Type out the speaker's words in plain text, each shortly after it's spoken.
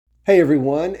Hey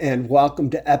everyone, and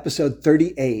welcome to episode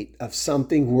 38 of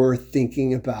Something Worth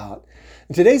Thinking About.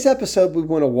 In today's episode, we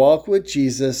want to walk with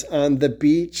Jesus on the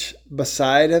beach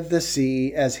beside of the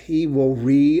sea as he will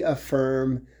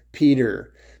reaffirm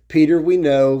Peter. Peter, we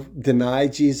know,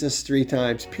 denied Jesus 3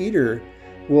 times. Peter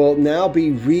will now be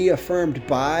reaffirmed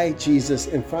by Jesus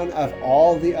in front of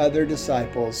all the other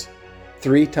disciples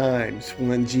 3 times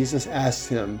when Jesus asked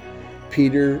him,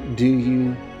 "Peter, do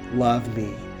you love me?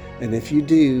 And if you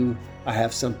do, I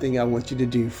have something I want you to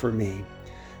do for me."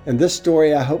 And this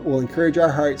story, I hope, will encourage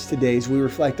our hearts today as we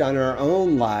reflect on our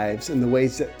own lives and the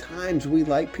ways that times we,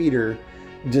 like Peter,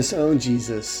 disown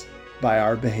Jesus by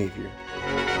our behavior.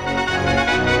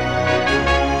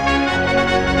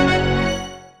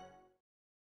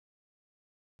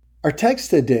 Our text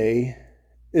today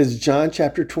is John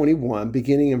chapter 21,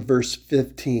 beginning in verse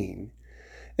 15.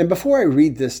 And before I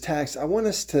read this text, I want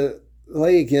us to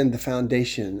lay again the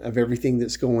foundation of everything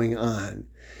that's going on.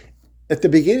 At the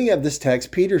beginning of this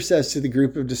text, Peter says to the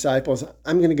group of disciples,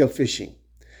 "I'm going to go fishing."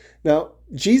 Now,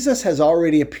 Jesus has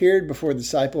already appeared before the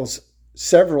disciples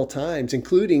several times,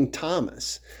 including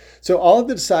Thomas. So all of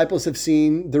the disciples have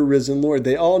seen the risen Lord.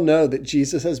 They all know that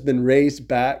Jesus has been raised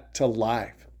back to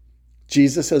life.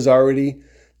 Jesus has already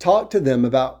talked to them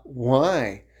about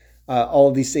why all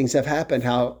of these things have happened,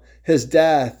 how his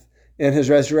death and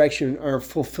his resurrection are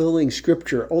fulfilling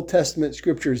Scripture, Old Testament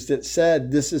Scriptures that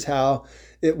said this is how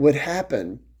it would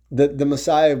happen, that the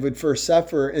Messiah would first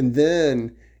suffer and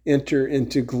then enter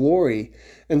into glory.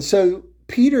 And so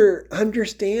Peter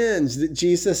understands that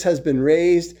Jesus has been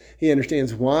raised. He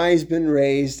understands why he's been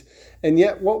raised. And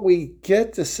yet what we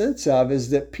get the sense of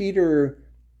is that Peter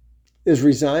is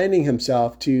resigning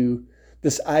himself to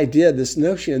this idea, this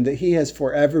notion that he has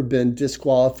forever been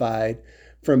disqualified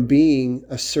from being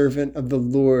a servant of the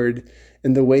Lord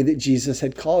in the way that Jesus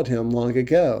had called him long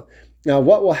ago. Now,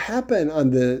 what will happen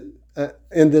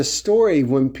in this story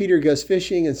when Peter goes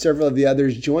fishing and several of the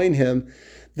others join him,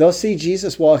 they'll see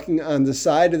Jesus walking on the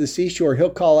side of the seashore. He'll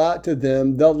call out to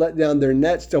them. They'll let down their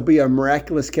nets. There'll be a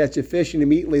miraculous catch of fish, and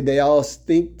immediately they all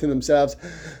think to themselves,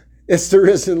 "It's the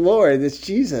risen Lord. It's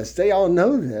Jesus." They all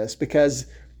know this because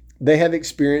they have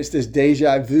experienced this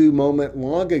deja vu moment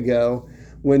long ago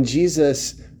when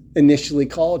Jesus initially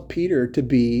called Peter to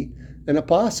be an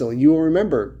apostle. You will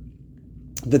remember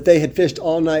that they had fished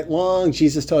all night long.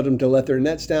 Jesus told them to let their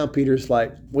nets down. Peter's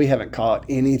like, "We haven't caught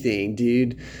anything,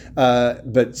 dude.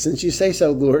 But since you say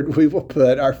so, Lord, we will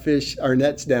put our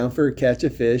nets down for a catch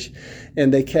of fish."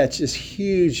 And they catch this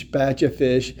huge batch of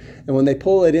fish. And when they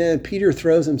pull it in, Peter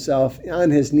throws himself on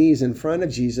his knees in front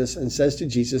of Jesus and says to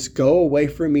Jesus, "Go away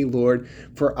from me, Lord,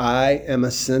 for I am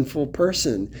a sinful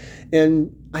person."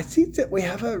 And I think that we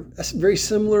have a very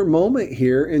similar moment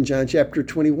here in John chapter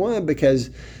 21, because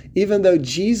even though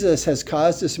Jesus has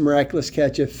caused this miraculous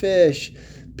catch of fish,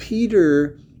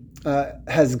 Peter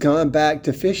has gone back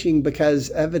to fishing because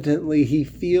evidently he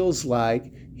feels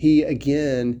like he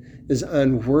again is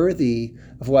unworthy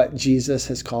of what Jesus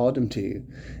has called him to.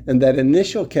 And that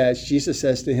initial catch, Jesus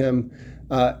says to him,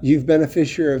 "You've been a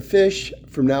fisher of fish.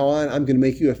 From now on, I'm going to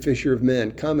make you a fisher of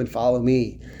men. Come and follow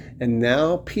me." And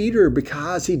now Peter,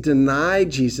 because he denied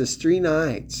Jesus 3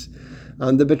 nights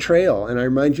on the betrayal, and I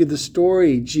remind you the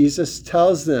story, Jesus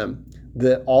tells them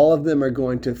that all of them are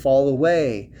going to fall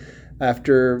away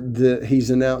after he's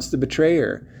announced the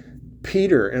betrayer.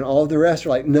 Peter and all the rest are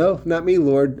like, "No, not me,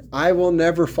 Lord. I will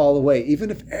never fall away. Even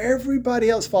if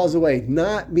everybody else falls away,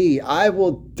 not me. I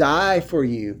will die for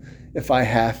you if I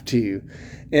have to."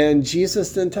 And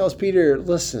Jesus then tells Peter,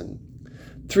 "Listen,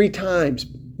 3 times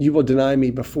you will deny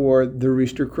me before the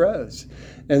rooster crows."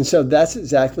 And so that's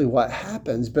exactly what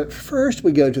happens. But first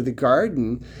we go to the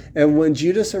garden, and when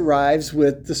Judas arrives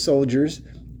with the soldiers,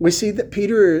 we see that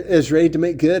Peter is ready to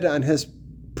make good on his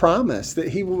promise, that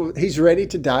he's ready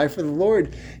to die for the Lord.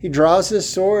 He draws his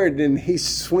sword and he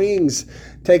swings,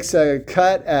 takes a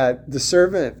cut at the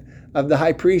servant of the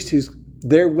high priest who's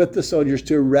there with the soldiers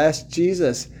to arrest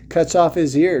Jesus, cuts off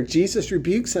his ear. Jesus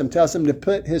rebukes him, tells him to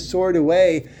put his sword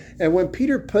away. And when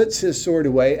Peter puts his sword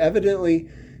away, evidently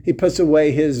he puts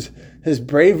away his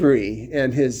bravery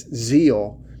and his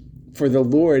zeal for the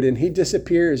Lord, and he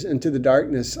disappears into the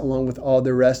darkness along with all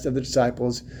the rest of the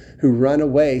disciples who run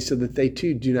away so that they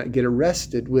too do not get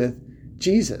arrested with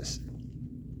Jesus.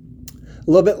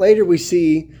 A little bit later, we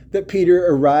see that Peter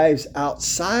arrives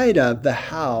outside of the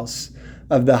house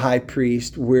of the high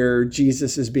priest where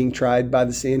Jesus is being tried by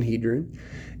the Sanhedrin.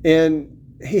 And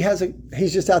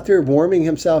he's just out there warming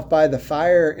himself by the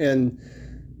fire, and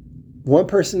one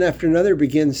person after another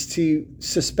begins to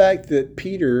suspect that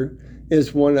Peter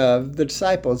is one of the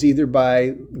disciples, either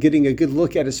by getting a good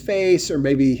look at his face or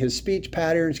maybe his speech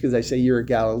patterns, because they say you're a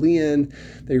Galilean.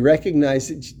 They recognize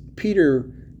that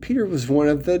Peter was one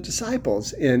of the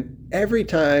disciples. And every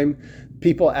time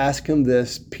people ask him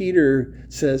this, Peter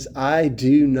says, I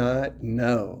do not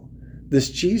know this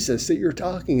Jesus that you're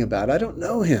talking about. I don't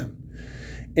know him.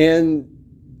 And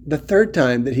the third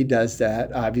time that he does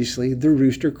that, obviously, the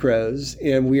rooster crows,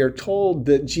 and we are told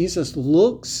that Jesus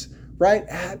looks right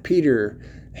at Peter.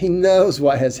 He knows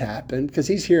what has happened because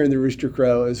he's hearing the rooster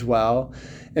crow as well.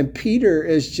 And Peter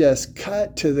is just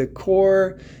cut to the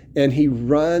core, and he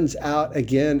runs out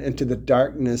again into the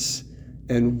darkness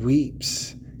and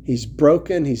weeps. He's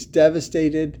broken. He's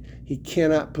devastated. He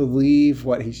cannot believe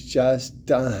what he's just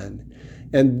done.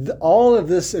 And all of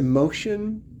this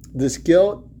emotion, this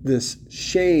guilt, this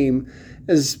shame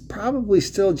is probably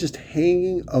still just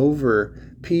hanging over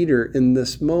Peter in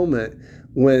this moment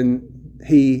when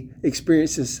he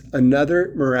experiences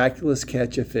another miraculous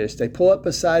catch of fish. They pull up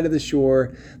beside of the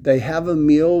shore. They have a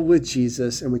meal with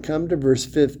Jesus. And we come to verse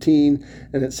 15,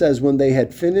 and it says, when they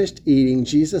had finished eating,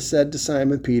 Jesus said to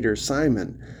Simon Peter,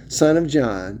 Simon, son of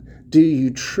John, do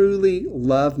you truly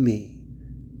love me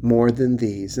more than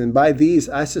these? And by these,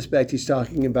 I suspect he's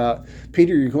talking about,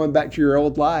 Peter, you're going back to your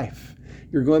old life.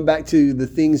 You're going back to the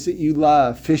things that you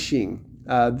love, fishing,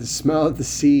 the smell of the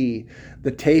sea,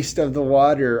 the taste of the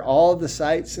water, all the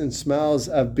sights and smells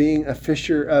of being a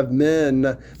fisher of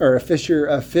men, or a fisher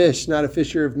of fish, not a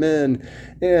fisher of men.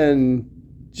 And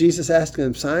Jesus asked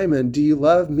him, Simon, do you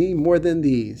love me more than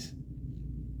these?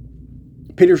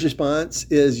 Peter's response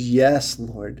is, yes,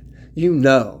 Lord, you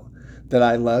know that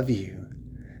I love you.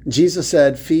 Jesus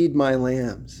said, feed my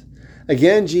lambs.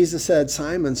 Again, Jesus said,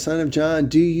 Simon, son of John,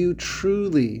 do you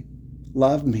truly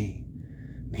love me?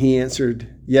 He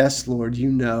answered, yes, Lord,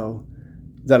 you know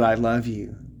that I love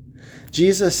you.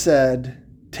 Jesus said,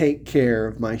 take care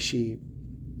of my sheep.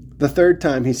 The third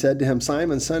time he said to him,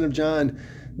 Simon, son of John,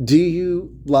 do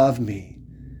you love me?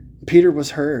 Peter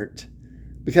was hurt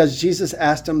because Jesus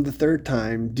asked him the third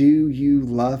time, do you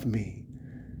love me?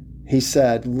 He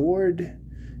said, Lord,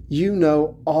 you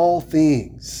know all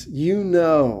things. You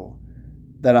know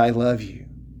that I love you.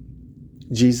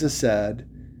 Jesus said,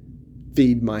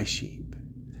 feed my sheep.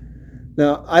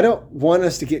 Now, I don't want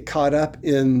us to get caught up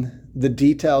in the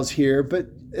details here, but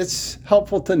it's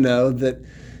helpful to know that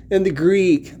in the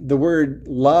Greek, the word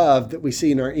love that we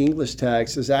see in our English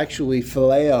text is actually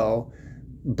phileo,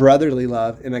 brotherly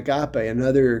love, and agape,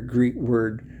 another Greek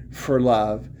word for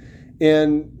love.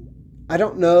 And I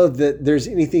don't know that there's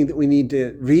anything that we need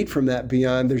to read from that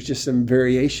beyond there's just some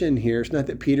variation here. It's not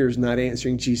that Peter's not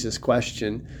answering Jesus'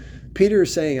 question. Peter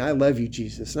is saying, I love you,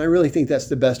 Jesus. And I really think that's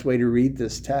the best way to read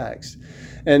this text.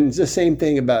 And it's the same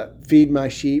thing about feed my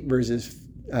sheep versus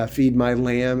feed my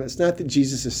lamb. It's not that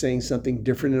Jesus is saying something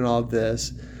different in all of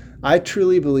this. I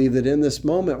truly believe that in this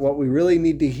moment, what we really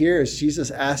need to hear is Jesus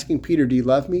asking Peter, do you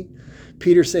love me?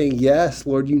 Peter saying, yes,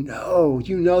 Lord, you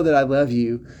know that I love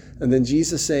you. And then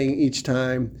Jesus saying each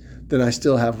time, then I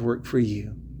still have work for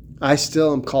you. I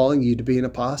still am calling you to be an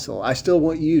apostle. I still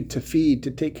want you to feed,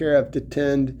 to take care of, to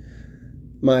tend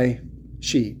my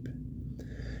sheep.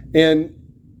 And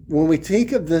when we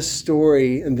think of this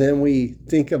story and then we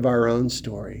think of our own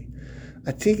story,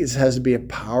 I think it has to be a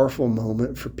powerful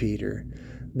moment for Peter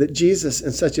that Jesus,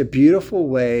 in such a beautiful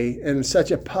way and in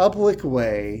such a public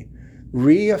way,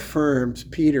 reaffirms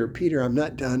Peter, I'm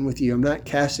not done with you. I'm not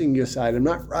casting you aside. I'm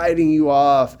not writing you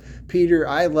off. Peter,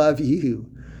 I love you.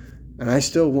 And I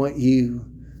still want you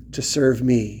to serve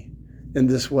me in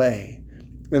this way.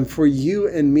 And for you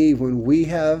and me, when we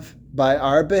have, by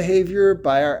our behavior,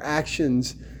 by our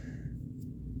actions,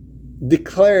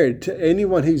 declared to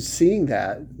anyone who's seeing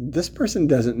that, this person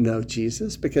doesn't know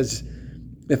Jesus, because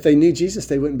if they knew Jesus,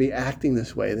 they wouldn't be acting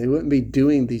this way. They wouldn't be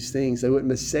doing these things. They wouldn't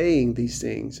be saying these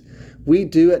things. We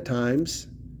do at times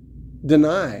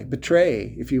deny,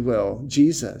 betray, if you will,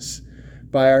 Jesus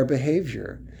by our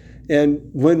behavior. And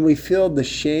when we feel the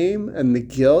shame and the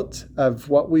guilt of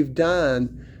what we've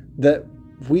done, that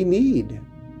we need,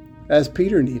 as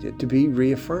Peter needed, to be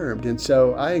reaffirmed. And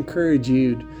so I encourage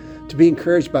you to be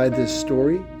encouraged by this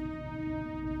story,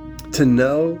 to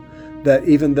know that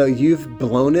even though you've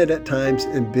blown it at times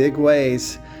in big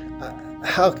ways,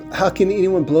 how can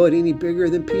anyone blow it any bigger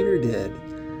than Peter did?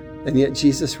 And yet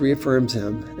Jesus reaffirms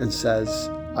him and says,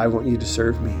 I want you to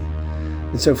serve me.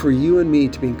 And so for you and me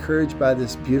to be encouraged by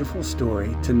this beautiful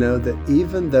story, to know that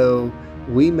even though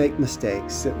we make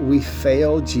mistakes, that we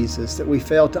fail Jesus, that we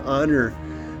fail to honor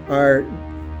our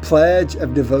pledge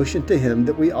of devotion to him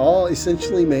that we all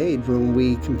essentially made when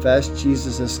we confessed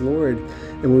Jesus as Lord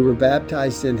and we were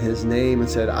baptized in his name and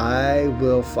said, I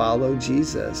will follow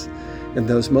Jesus. In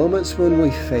those moments when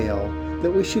we fail,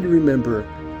 that we should remember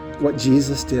what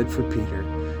Jesus did for Peter.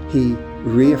 He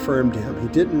reaffirmed him. He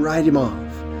didn't write him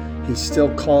off. He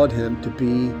still called him to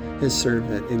be his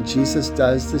servant. And Jesus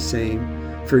does the same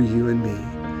for you and me.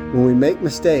 When we make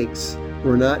mistakes,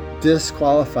 we're not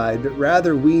disqualified, but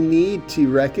rather we need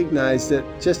to recognize that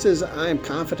just as I am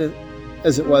confident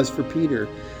as it was for Peter,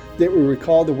 that we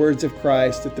recall the words of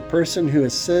Christ, that the person who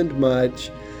has sinned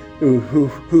much,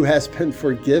 who has been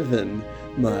forgiven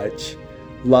much,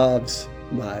 loves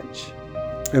much.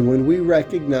 And when we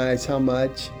recognize how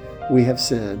much we have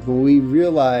sinned, when we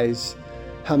realize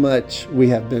how much we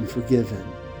have been forgiven,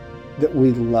 that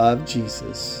we love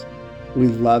Jesus, we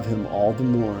love him all the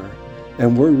more,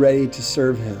 and we're ready to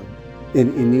serve him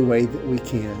in any way that we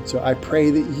can. So I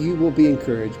pray that you will be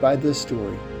encouraged by this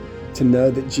story to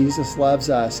know that Jesus loves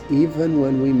us even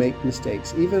when we make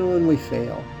mistakes, even when we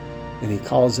fail, and he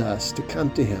calls us to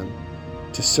come to him,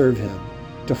 to serve him,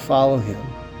 to follow him,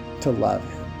 to love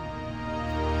him.